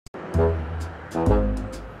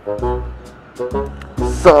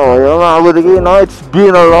So, yun mga budigi, no? It's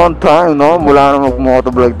been a long time, no? Mula na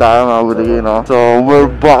mag-motovlog tayo mga budigi, no? So, we're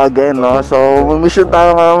back again, no? So, may mission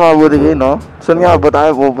tayo ngayon mga budigi, no? Saan nga ba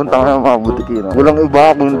tayo pupunta ngayon mga budigi, no? Walang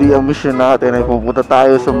iba kundi ang mission natin ay pupunta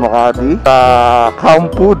tayo sa Makati, sa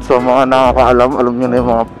Camp Food. So, mga nakakaalam, alam nyo na yung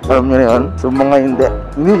mga, alam nyo na yun. So, mga hindi,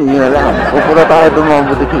 yun na lang. Pupunta tayo doon mga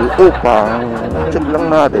budigi upang check lang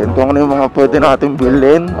natin kung ano yung mga pwede natin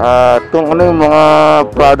bilhin at kung ano yung mga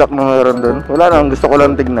product na meron doon. Wala lang, gusto ko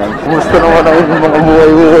lang tignan. Kumusta naman ang yung mga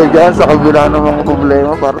buhay-buhay dyan sa kabila ng mga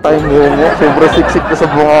problema para tayong ngungo. Sobrang siksik na sa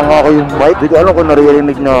bunganga ko yung mic. Di ko alam kung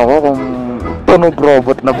naririnig niyo ako kung tunog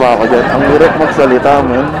robot na ba ako dyan. Ang hirap magsalita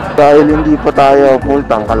men dahil hindi pa tayo full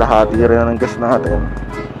tank, kalahati rin ang gas natin.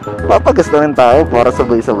 Papagas na rin tayo para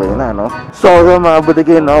sabay-sabay na, no? So yung mga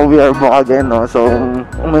budigi, no, we are back again, no? So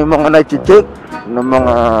may mga nag-check ng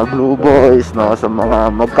mga blue boys, no, sa mga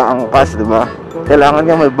magkaangkas, di ba? Kailangan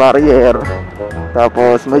niya may barrier.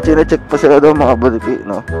 Tapos may chine-check pa sila doon mga budigi,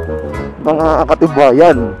 no? Mga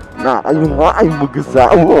katibayan na ayun nga ay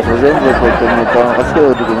mag-asawa. Kasi magkaangkas kayo,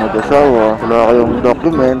 di ko mag-asawa, wala kayong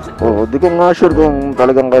documents, o di ko nga sure kung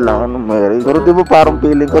talagang kailangan ng marriage. Pero di ba parang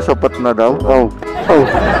feeling ko sapat na daw?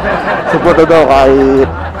 Sapat na daw kahit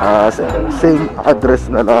same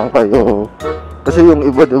address na lang kayo. Kasi yung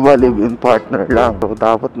iba diba live-in partner lang. So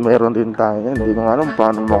dapat meron din tayo. Hindi ko nga alam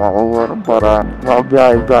paano makakuha para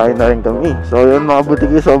makabiyahe-biyahe na rin kami. So yun mga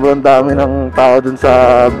butiki, sobrang dami ng tao dun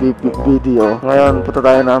sa video. Ngayon punta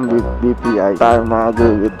tayo ng BPI. Tayo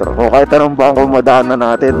mag-withdraw. O kahit anong bangko madaan na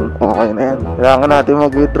natin, okay na yan. Kailangan natin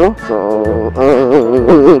mag-withdraw.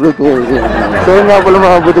 So yun nga pala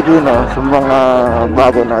mga butiki, no? Sa mga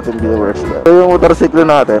bago natin viewers. So yung motorsiklo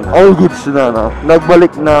natin, all goods na, no?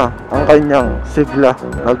 Nagbalik na ang kanyang sigla.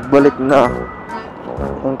 Nagbalik na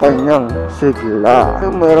ang kanyang sigla.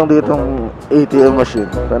 Mayroon ditong ATM machine.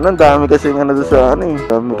 Ang dami kasing ano doon sa ano eh.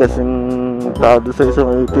 Dami kasing tao doon sa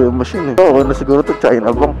isang ATM machine eh. Oo, na siguro to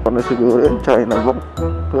China Bank. Ano siguro yan, China Bank.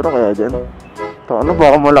 Pero kaya dyan. Ano,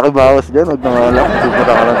 baka malaki bawas dyan. Huwag na nga lang.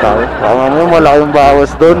 Pupunta ka lang tayo. Baka mamaya malaki yung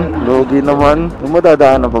bawas doon. Logi naman. Yung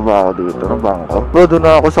madadaanan pa ba ako dito ng bangko? Bro, doon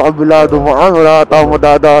na ako sa kabila dumaan. Wala tayong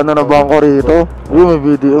madadaanan ng bangko rito. Uy, may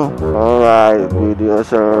video. Alright, video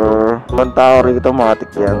sir. Ibang tao rito,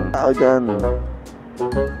 matik yan. Tao dyan.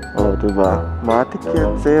 Oh, diba? Matik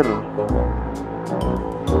yan, sir.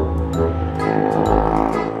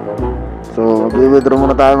 So, mag-withdraw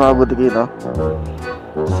muna tayo mga butiki, no?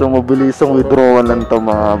 So mabilisang withdrawal lang to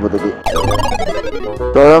mga budigi.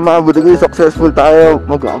 So mga budigi, successful tayo.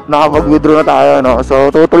 Nakapag-withdraw na tayo, no?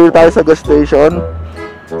 So tutuloy tayo sa gas station.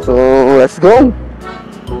 So let's go.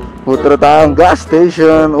 Punta tayong gas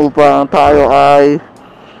station upang tayo ay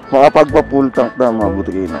makapagpa-full tank na mga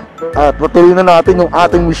budigi, no? At patuloy na natin yung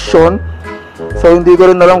ating mission. So hindi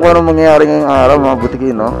ko rin alam kung anong mangyayari ngayong araw mga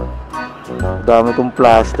budigi, no? Dami kong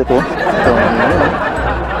plastic, oh. So,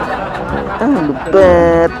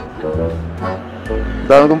 lupet.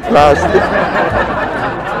 Dami kong plastic.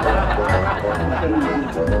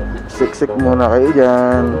 Siksik muna kayo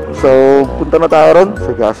dyan. So punta na tayo ron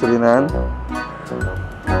sa gasolinahan.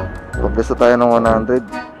 Pagkasta tayo ng 100.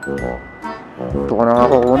 Ito ko na nga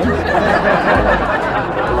kukunin.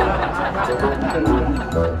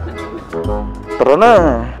 Tara na.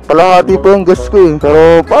 Kalahati pa yung gas ko eh.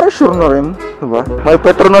 Pero para sure na rin, diba? May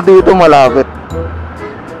petro na dito malapit.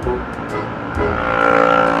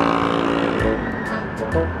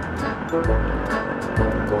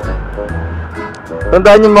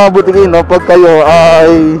 Tandaan nyo mga butiki, no? Pag kayo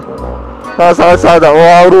ay nasa kalsada o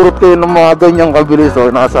arurot kayo ng mga ganyang kabilis, o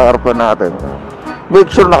nasa harapan natin, make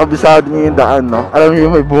sure nakabisado nyo yung daan, no? Alam nyo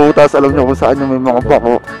yung may butas, alam nyo kung saan yung may mga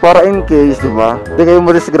bako. Para in case, diba? Hindi kayo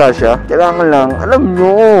madisgrasya. Kailangan lang, alam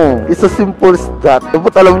nyo, it's a simple stat.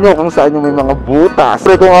 Dapat alam nyo kung saan yung may mga butas.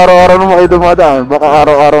 Kasi kung araw-araw naman kayo dumadaan, baka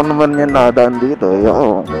araw-araw naman yan nadaan dito.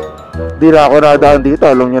 Yo. Di na ako nadaan dito.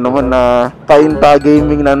 Alam nyo naman na Kainta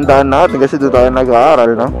Gaming nandaan natin kasi doon tayo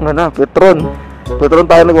nag-aaral, no? Nga na, Petron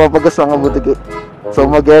tayo nagpapagas ng butiki. So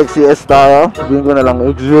mag-XCS tayo. Sabihin ko na lang,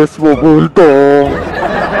 XCS po, bultong.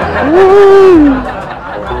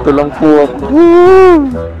 Ito lang po ako.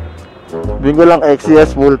 Sabihin ko lang,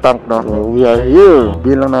 XCS full tank, no? So we are here.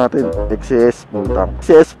 Bilang natin, XCS full tank.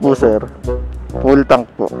 XCS po sir, full tank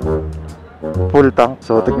po. Full tank.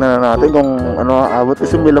 So tignan na natin kung ano aabot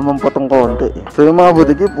kasi may laman pa tong konti. So yung mga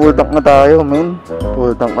butiki, full tank na tayo, men.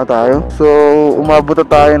 Full tank na tayo. So umabot na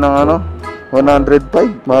tayo ng ano,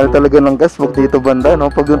 105. Mahal talaga ng gas pag dito banda,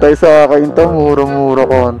 no? Pag doon tayo sa Kainta, mura-mura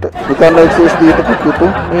konti. Magkano XCS dito?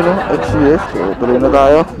 52. Yun, no? XCS. So, tuloy na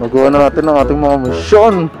tayo. Magawa na natin ang ating mga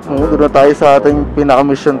mission. Doon na tayo sa ating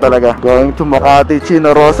pinaka-mission talaga. Going to Makati,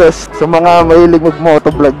 Chino Roses. Sa mga mahilig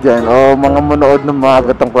mag-motovlog dyan, o mga manood ng mga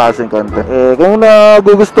gatong klaseng content. Kung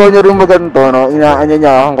nagugustuhan nyo rin maganto, no?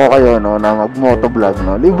 Inaanyayahan ko kayo, no? Na mag-motovlog,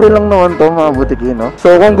 no? Libre lang naman to, mga butiki, no?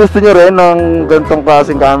 So, kung gusto nyo rin ng gantong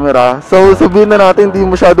klaseng camera, so, sabihin na natin, hindi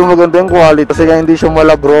masyado maganda yung quality kasi nga hindi siya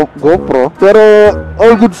mala GoPro. Pero,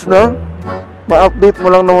 all goods na. Ma-update mo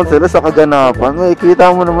lang naman sila sa kaganapan. Makikita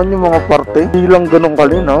mo naman yung mga parte. Hindi lang ganun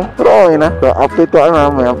kalinaw. Pero okay na. So, update ko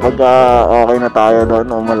mamaya pag okay na tayo doon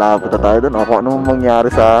o malapit na tayo doon o kung ano mangyari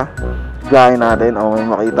sa gaya natin o may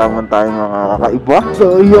makita man tayong mga kakaiba. So,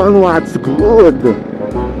 yun, what's good?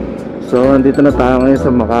 So, andito na tayo ngayon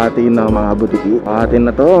sa Makati na mga butiki. Makati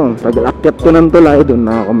na to. Pag akyat ko ng tulay, doon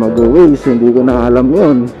na ako mag-waste. Hindi ko na alam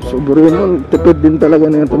yun. Sobrang yun, tipid din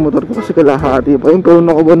talaga na yung motor ko kasi kalahati pa yun. Pero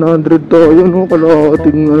naka 100 to. Yun,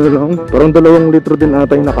 kalahating lang. Parang 2 litro din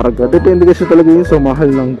ata yung nakarga. Depende kasi talaga yun sa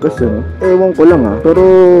mahal ng gas, no? Ewan ko lang, Pero,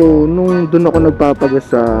 nung doon ako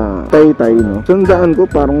nagpapagas sa Taytay, no? Sandaan ko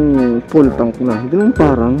parang full tank na. Hindi naman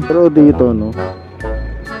parang. Pero dito, no?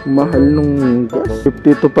 Mahal nung gas.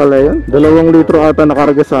 52 pala yan. 2 litro ata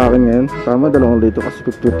nakarga sa akin ngayon. Tama, 2 litro kasi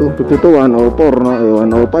 52. 52, 104, no?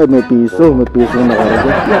 105, may piso. May piso na nakarga.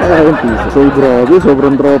 Kaya yung piso. So, grabe.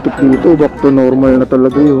 Sobrang traffic dito. Back to normal na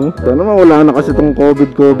talaga yun. Sana mawala na kasi itong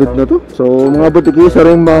COVID na to. So, mga butiki, isa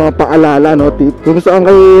rin mga paalala, no? Tip. Kung saan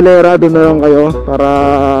kayo hilera, doon na lang kayo. Para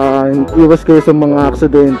iwas kayo sa mga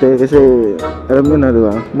aksidente. Kasi, alam nyo na,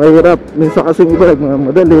 diba? Mahirap. Minsan kasi iba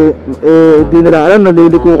nagmamadali. Di nila alam,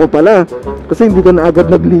 naliliko ko pala kasi hindi ka na agad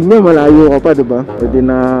naglinya, malayo ka pa, diba? Pwede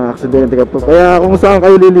na aksidente ka pa. Kaya kung saan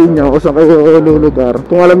kayo lilinya o saan kayo lulugar,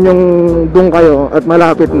 kung alam nyong doon kayo at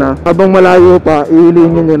malapit na, habang malayo pa,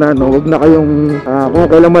 ilinya nyo na, no? Huwag na kayong kung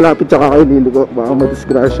kailan malapit tsaka kayo liliko, baka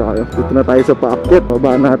madisgrasya kayo. Dito na tayo sa paakyat.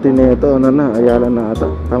 Baba natin ito, ano na, Ayala na ata.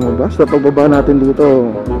 Tama ba? Sa pagbaba natin dito,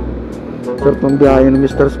 sarap ng biyahe ni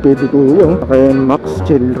Mr. Speedy Kuya. Kaya Max,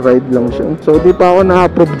 chill ride lang siya. So di pa ako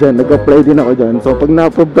na-approve dyan, nag-apply din ako dyan. So pag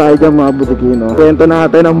na-approve tayo dyan mga butikino, kwento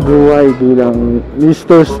natin ang buhay bilang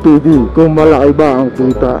Mr. Speedy. Kung malaki ba ang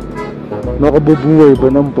kita, nakabubuhay ba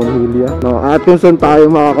ng pamilya, no? At kung saan tayo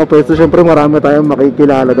makakapwesto, syempre marami tayong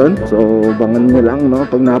makikilala doon. So bangan nyo lang, no?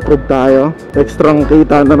 Pag na-approve tayo, extrang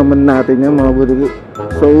kita na naman natin yan mga butiki.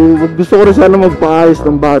 So gusto ko rin sana magpaayos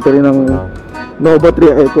ng battery ng Nova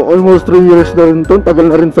 3 Eco. Almost 3 years na rin ito. Tagal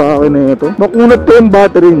na rin sa akin na ito. Makunat ko yung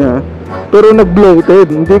battery niya, pero nag-bloated.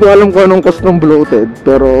 Hindi ko alam kung anong cost ng bloated,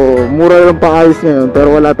 pero mura lang paayos ngayon.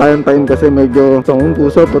 Pero wala tayong time kasi medyo sangong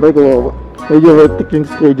puso, patay ko. Medyo hectic yung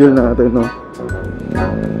schedule natin, no?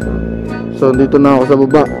 So dito na ako sa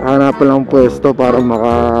baba. Hanapan lang pwesto para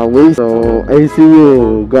maka-waste. So I see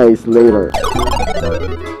you guys later.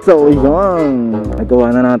 So yun, nagawa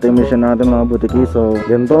na natin yung mission natin mga butiki. So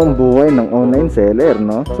ganito ang buhay ng online seller,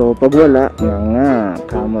 no? So pag wala nga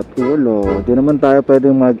kamat ulo, di naman tayo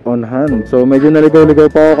pwedeng mag-on hand. So medyo naligaw-ligaw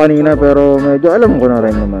pa ako kanina, pero medyo alam ko na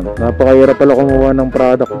rin naman. Napakahirap pala kumuha ng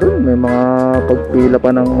product dun. May mga pagpila pa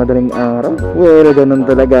ng madaling araw. Well, ganun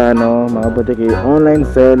talaga, no? Mga butiki, online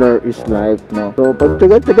seller is life, no? So pag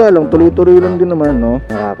tiga-tiga lang, tuloy-tuloy lang din naman, no?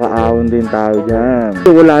 Nakakaahon din tayo dyan. So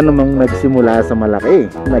wala namang nagsimula sa malaki,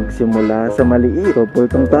 nagsimula sa maliit. So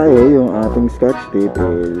pultong tayo yung ating scotch tape.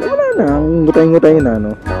 Wala na, ngutay-ngutay na,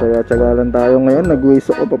 no? Kaya tsaga lang tayo ngayon.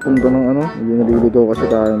 Nag-waste ako papunta ng ano. Hindi naliligaw kasi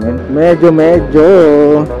tayo, men. Medyo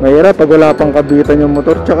mahirap pag wala pang kabitan yung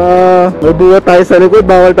motor. Tsaka may buhat tayo sa likod,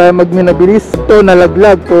 bawal tayo magminabilis. Ito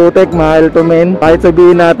nalaglag, putek, mahal to, men. Kahit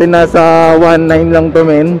sabihin natin nasa 1.9 lang to,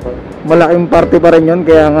 men, malaking party pa rin yun,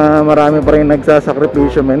 kaya nga marami pa rin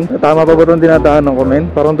nagsasakripisyo, men. Tama pa ba itong dinadaanan ko, men?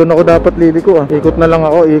 Parang doon ako dapat liliko, Ikot na lang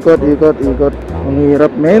ako, ikot. Ang hirap,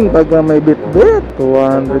 men, pag may bit-bit.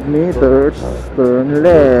 200 meters, turn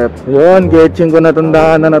left. Yun, getching ko na itong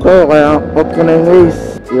daanan na to, kaya off ko na yung waste.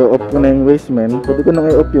 I-off ko na yung waste, men. Pwede ko nang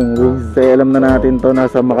i-off yung waste. Kasi alam na natin to,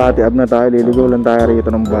 nasa Makati Ave na tayo, liligaw lang tayo rito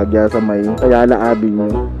ng Bagya sa may Ayala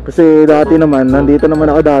Avenue. Kasi dati naman, nandito naman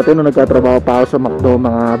ako dati nung nagkatrabaho pa ako sa McDo,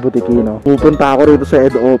 mga butiki, no? Pupunta ako rito sa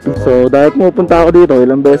head office. So dahil pupunta ako dito,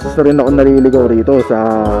 ilang beses na rin ako naliligaw rito sa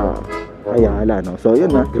Ayala, no? So yun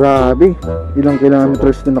na, grabe, ilang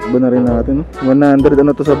kilometers tinakbo na rin natin, no? 100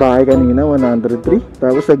 ano to sa bahay kanina, 103,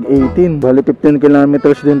 tapos nag 18, bali 15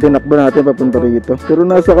 kilometers din tinakbo natin papunta rito. Pero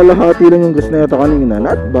nasa kalahati lang yung gas na ito kanina,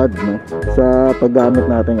 not bad, no? Sa paggamit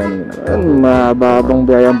natin kanina. Mababang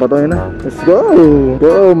biyayan pa to, yun na. Let's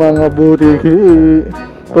go mga butiki.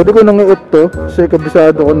 Pwede ko nang i-off to kasi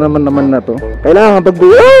kabisado ko naman na to. Kailangan pag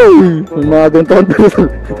yung mga ganito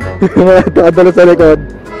yung mga kadalo sa likod,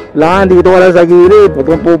 kailangan dito ka lang sa gilid. Huwag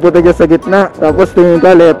kang pupunta dyan sa gitna. Tapos tingin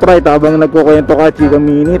ka left right habang nagkukwento ka, chika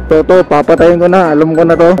minute. To, papatayin ko na. Alam ko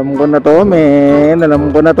na to. Alam ko na to, men.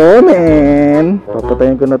 Alam ko na to, men.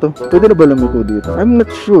 Papatayin ko na to. Pwede na ba lumiko dito? I'm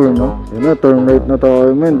not sure, no? Yun na, turn right na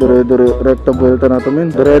tayo, men. Recta vuelta na to,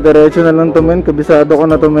 men. Dire-diretso na lang to, men. Kabisado ko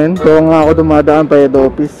na to, men. So nga ako dumadaan pa head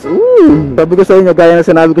office. Sabi ko sa inyo, gaya na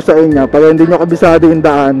sinabi ko sa inyo, pag hindi nyo kabisado yung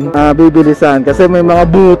daan, bibilisan. Kasi may mga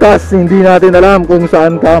butas, hindi natin alam kung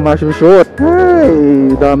saan ka masushoot. Ay,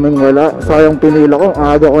 daming wala. Sayang pinila ko,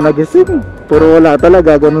 aga ko nagising. Pero wala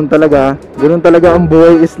talaga, ganun talaga. Ganun talaga ang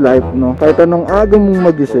buhay is life, no? Kahit anong aga mong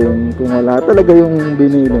magising, kung wala talaga yung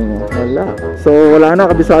binili mo, wala. So wala na,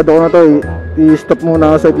 kabisado ko na to. I-stop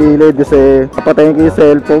muna ako sa gilid kasi kapatayin ko yung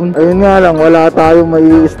cellphone. Ayun nga lang, wala tayong may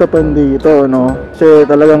i-stopan dito, no? Kasi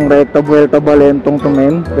talagang rekta buwelta balentong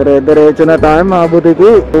tumen. Dire-diretso na tayo mga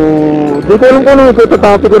butiki. So, di ko alam kung ano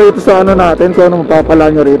itatopic ko rito sa ano natin, kung ano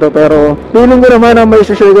mapapala nyo rito. Pero feeling ko naman na may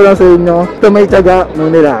share ko lang sa inyo. Ito may tiyaga,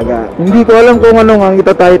 may nilaga. Hindi ko alam kung ano ang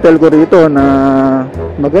itatitle ko rito na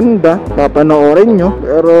maganda, papanoorin nyo.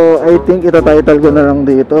 Pero I think itatitle ko na lang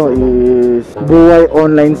dito is Buhay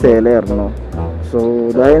Online Seller, no?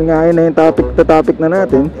 So dahil nga yun na yung topic na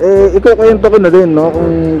natin, ikukwento ko na din, no,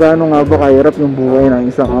 kung gaano nga ba kahirap yung buhay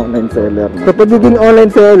ng isang online seller, no? Sa pagiging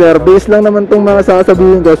online seller, based lang naman tong mga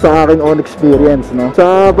sasabihin ko sa aking own experience, no?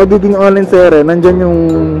 Sa pagiging online seller, nandyan yung,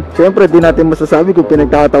 syempre di natin masasabi kung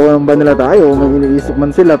pinagtatawanan ba nila tayo o may iniisip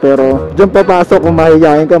man sila, pero dyan papasok kung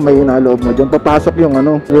mahihayin ka, may inaloob mo, dyan papasok yung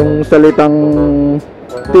ano, yung salitang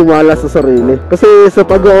tiwala sa sarili. Kasi sa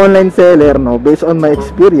pag-online seller, no, based on my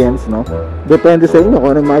experience, no, depende sa inyo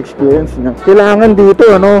kung ano yung ma-experience nyo. Kailangan dito,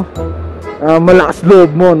 ano, malakas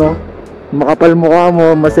loob mo, no, makapal mukha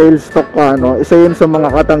mo, ma-sales stock ka, no. Isa yun sa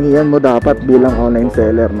mga katangian mo dapat bilang online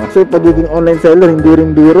seller, no. So pagiging online seller, hindi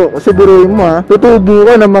rin biro. Kasi biruin mo,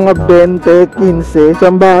 tutubo ka ng mga 20, 15,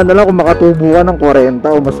 sambahan na lang kung makatubo ka ng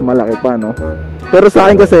 40 o mas malaki pa, no. Pero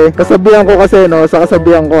sa akin kasi, kasabihan ko kasi, no, sa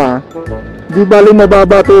kasabihan ko, di bali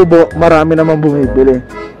mababa tubo, marami naman bumibili.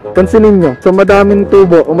 Pansinin nyo, sa madaming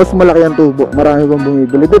tubo o mas malaki ang tubo, marami bang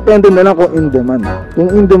bumibili. Depende na lang kung in demand.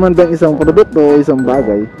 Kung in demand ang isang produkto o isang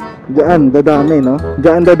bagay, diyan dadami, no?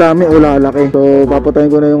 Diyan dadami o lalaki. So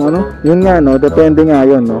papatayin ko na yung ano, yun nga, no, depende nga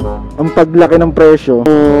yun, no. Ang paglaki ng presyo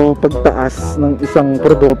o pagtaas ng isang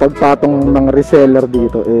produkto, pagpatong ng reseller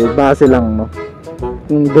dito, base lang, no,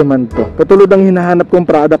 yung demand to. Katulad ang hinahanap kong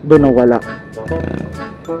product doon na wala.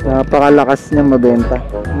 Napakalakas niya mabenta.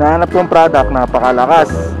 Nahanap kong product, napakalakas.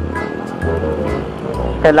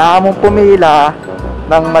 Kailangan mong pumila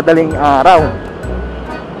ng madaling araw.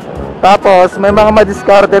 Tapos may mga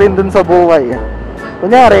madiskarte rin dun sa buhay.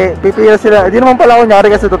 Kunyari, pipila sila, hindi naman pala kunyari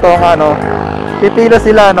kasi totoo nga, no. Pipila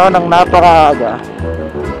sila, no, ng napakaaga.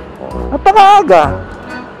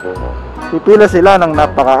 Pipila sila ng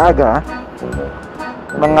napakaaga,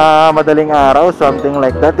 mga madaling araw, something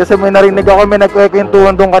like that. Kasi may narinig ako, may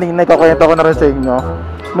nagkwentuhan doon kanina, ikakwento ko na rin sa inyo.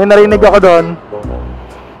 May narinig ako doon,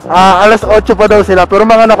 alas 8 pa daw sila, pero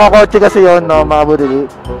mga nakakotse kasi yon, no, mga budili.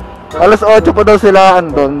 Alas 8 pa daw sila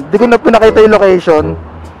andun. Di ko na pinakita yung location.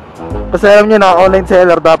 Kasi alam nyo na, online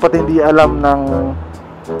seller dapat hindi alam ng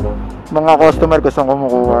mga customer kung saan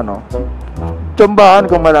kumukuha, no.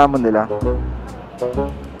 Tsambahan kung malaman nila.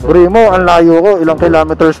 Buri mo, ang layo ko, ilang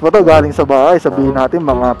kilometers pa to galing sa bahay, sabihin natin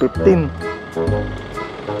mga 15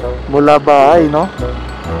 mula bahay, no.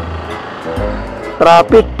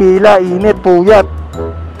 Traffic, pila, init, puyat.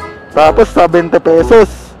 Tapos sa 20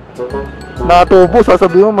 pesos natubo,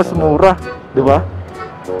 sasabihin mo mas mura, di ba?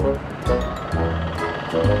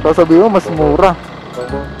 Sasabihin mo mas mura.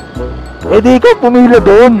 Di ka pumila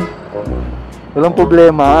doon, walang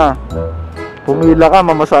problema. Pumila ka,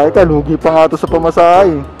 mamasahe ka, lugi pa nga to sa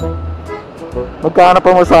pamasahe. Magkano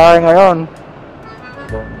pamasahe ngayon?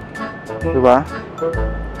 Diba?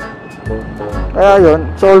 Kaya yun,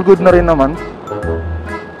 it's all good na rin naman.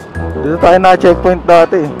 Dito tayo na checkpoint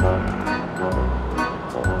dati.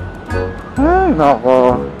 Ay,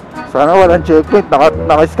 nako. Sana walang checkpoint.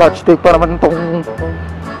 Naka-scotch tape pa naman itong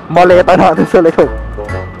maleta natin sa likod.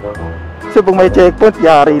 Kasi pag may checkpoint,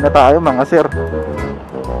 yari na tayo mga sir.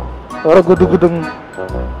 Pero gudugudong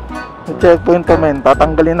checkpoint pa, men.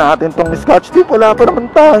 Tatanggalin natin tong scotch tape. Wala pa naman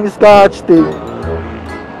tayong scotch tape.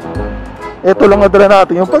 Ito lang nadala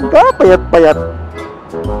natin, yung pagkapayat-payat.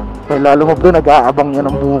 May lalo mo doon, nag-aabang yan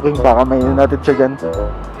ng booking. Baka may natin siya dyan.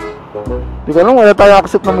 Di ko alam, wala tayo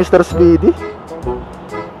accept ng Mr. Speedy.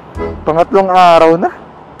 Pangatlong araw na.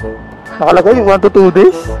 Nakalagay 1 to 2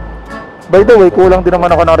 days. By the way, kulang din naman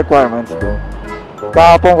ako ng requirements ko.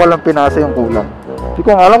 Kahapon ko lang pinasa yung kulang. Hindi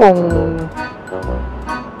ko nga alam kung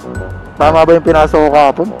tama ba yung pinasa ko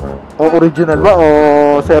kahapon, o original ba, o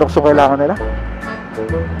Xerox yung kailangan nila.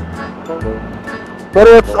 Pero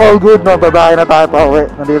it's all good, no? Babae na tayo pa uwi.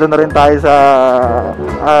 Nandito na rin tayo sa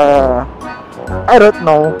I don't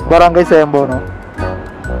know, Barangay Sembo, no?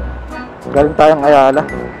 Galing tayong Ayala.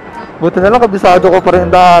 Buti na lang kabisado ko pa rin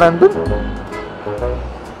yung daanan dun.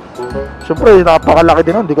 Siyempre, napakalaki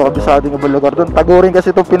din nun. Hindi ko kabisado yung ibang lugar dun. Tagurin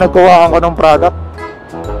kasi itong pinagkuhaan ko ng product.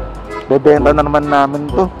 Bebenta na naman namin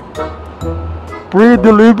to. Free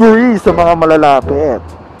delivery sa mga malalapit.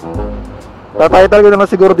 Tatitle ko naman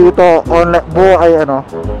siguro dito, BUHAY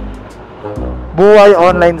BUHAY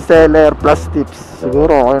online seller plus tips.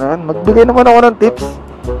 Siguro okay na yan. Magbigay naman ako ng tips.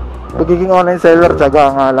 Pagiging online seller,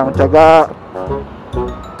 tiyaga nga lang, tiyaga.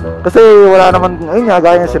 Kasi wala naman, ayun nga,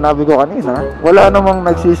 gaya yung sinabi ko kanina, wala namang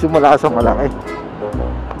nagsisimula sa malaki.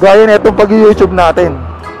 Gaya na itong pag-YouTube natin,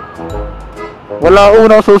 wala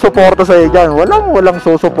unang susuporta sa'yo dyan. Walang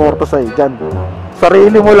susuporta sa'yo dyan.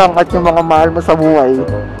 Sarili mo lang at yung mga mahal mo sa buhay,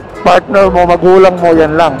 partner mo, magulang mo,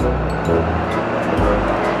 yan lang.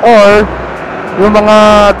 Or yung mga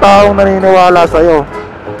taong naniniwala sa'yo,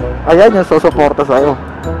 ayan yung susuporta sa'yo.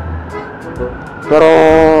 Pero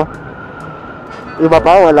iba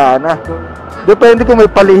pa, wala na. Depende kung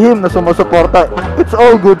may palihim na sumusuporta. It's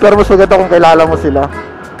all good, pero mas maganda kung kilala mo sila.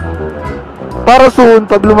 Para soon,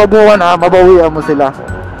 pag lumago ka na, mabawian mo sila.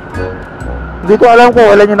 Hindi ko alam kung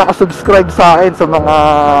wala nyo nakasubscribe sa akin sa mga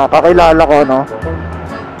kakilala ko, no?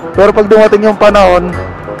 Pero pag dumating yung panahon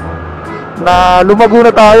na lumago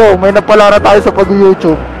na tayo, may napala na tayo sa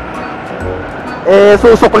pag-YouTube,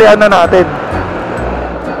 susuklian na natin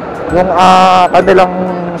yung kanilang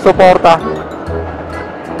suporta.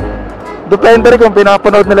 Depende rin kung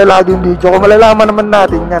pinapanood nila lagi yung video. Kung malalaman naman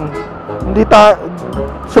natin yan,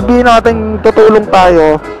 sabihin natin tutulong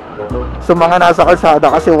tayo sa mga nasa kalsada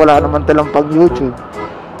kasi wala naman talang pang YouTube.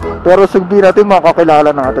 Pero sabihin natin mga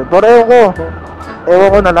kakilala natin. Pero ewan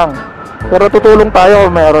ko na lang. Pero tutulong tayo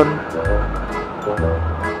kung meron.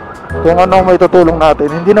 Kung anong may tutulong natin.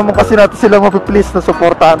 Hindi naman kasi natin sila mapiplease na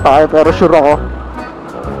supportahan tayo. Pero sure ako,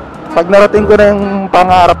 pag narating ko na yung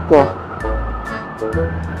pangarap ko,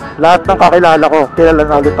 lahat ng kakilala ko, kilala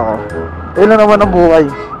na ulit ako. Yun lang naman ang buhay.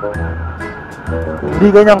 Hindi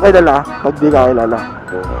ganyan kilala pag di kakilala.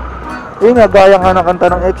 Yun nga, gaya nga ng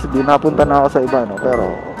kanta ng XB, napunta na ako sa iba, no?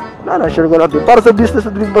 Pero wala, sure ko lang din. Para sa business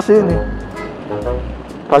na din kasi yun eh.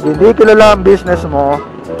 Pag hindi kilala ang business mo,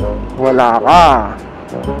 wala ka.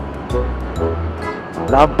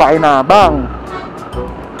 Wala kang pakinabang.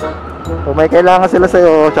 Kung may kailangan sila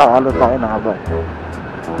sa'yo, tsaka alot pakinabang.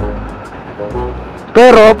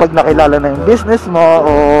 Pero pag nakilala na yung business mo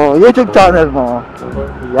o YouTube channel mo,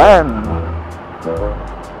 yan.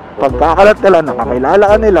 Pagkakalat nila, nakakilala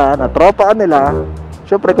ka nila, natropa ka nila,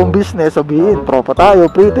 syempre kung business, sabihin, tropa tayo,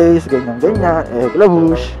 pre-taste, ganyan-ganyan,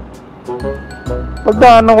 klabush.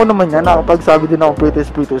 Pagdaanan ko naman yan, nakapagsabi din ako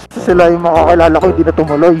pre-taste. Sila yung makakilala ko, hindi na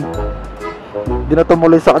tumuloy. Hindi na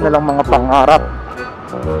tumuloy sa kanilang mga pangarap.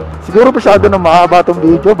 Siguro masyado na mahaba itong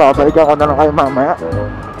video, babalikan ko na lang kayo mamaya.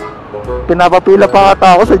 Pinapapila pa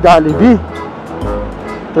ata ako sa Jollibee.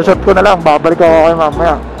 So shot ko na lang, babalik ako kayo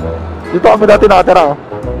mamaya. Dito kami dati nakatira, oh.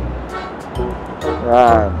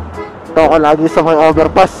 Yan. Ito ako lagi sa may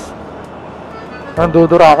overpass.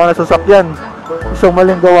 Nandudura ako na sasakyan. Isang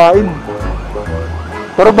maling gawain.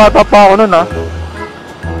 Pero bata pa ako nun, ha.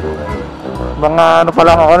 Mga ano pa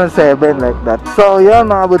lang ako nun, 7 like that. So yan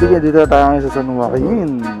mga budigin, dito tayo ngayon sa San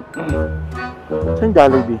Joaquin. Saan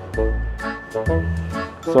Jollibee?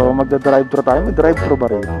 So magda-drive-thru tayo. May drive-thru ba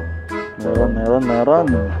rin? Meron.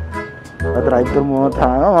 Drive-thru muna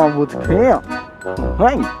tayo mga budigin.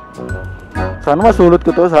 Hay! Sana masulot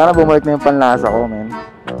ko to. Sana bumalik na yung panlasa ko, men.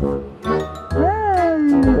 Ay,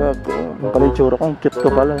 ang pala yung tsura ko. Ang cute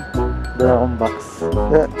ko pala. Dala akong box.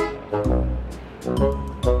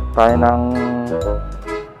 Tayo ng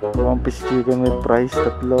 1 piece chicken with fries,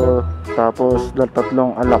 3. Tapos 3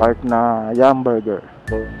 a la carte na yum burger.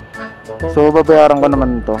 So babayaran ko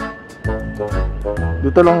naman to.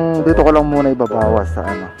 Dito ko lang muna ibabawas sa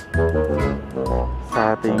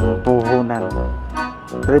sa ating puhunan.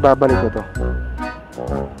 Pero babalik ko to.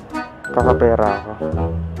 Kakapera ako.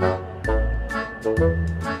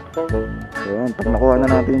 So yun, pag nakuha na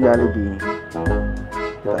natin yung Jollibee,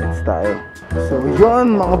 kita-its tayo. So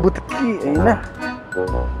yun mga butiki, ayun na.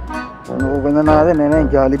 Nakuha na natin, ayun na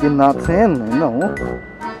yung Jollibee natin. Ayun na, oh.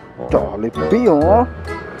 Jollibee, oh.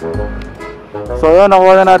 So yun,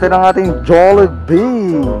 nakuha na natin ang ating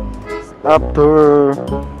Jollibee. After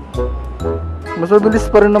mas mabilis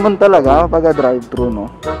pa rin naman talaga pag drive-thru, no?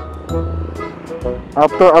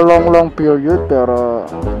 After a long period, pero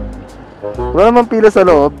wala naman pila sa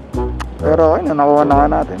loob. Pero ayun, nakuha na nga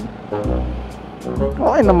natin.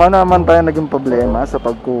 Okay naman tayo naging problema sa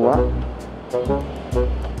pagkuha.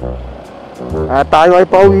 At tayo ay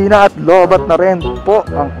pauwi na at lobat na rin po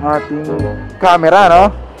ang ating camera, no?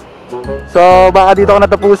 So baka dito ko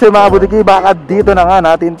natapusin mga budigi. Baka dito na nga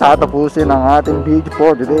natin tatapusin ang ating video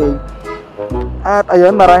for today. At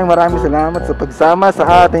ayun, maraming salamat sa pagsama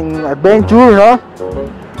sa ating adventure, no?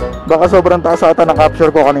 Baka sobrang taas ata ng capture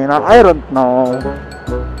ko kanina, I don't know.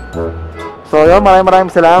 So yun,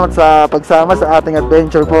 maraming salamat sa pagsama sa ating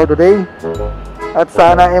adventure for today. At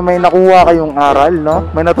sana may nakuha kayong aral, no?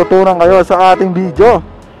 May natutunan kayo sa ating video.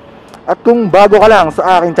 At kung bago ka lang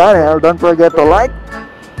sa aking channel, don't forget to like,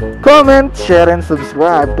 comment, share, and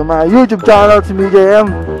subscribe to my YouTube channel, si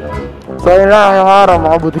BJM. So yun lang yung araw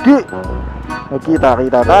mga butiki.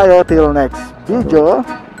 Magkita-kita tayo till next video.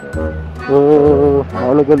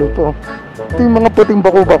 Alog-alog po. Ito yung mga puting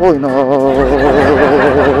bako-bako, no?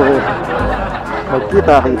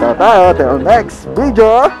 Magkita-kita tayo till next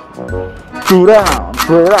video. 2 round,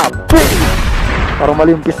 3 round, parang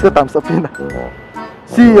malimpis ko, thumbs up yun.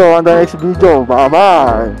 See you on the next video.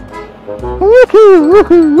 Bye-bye.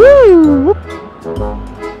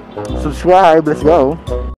 Subscribe, let's go.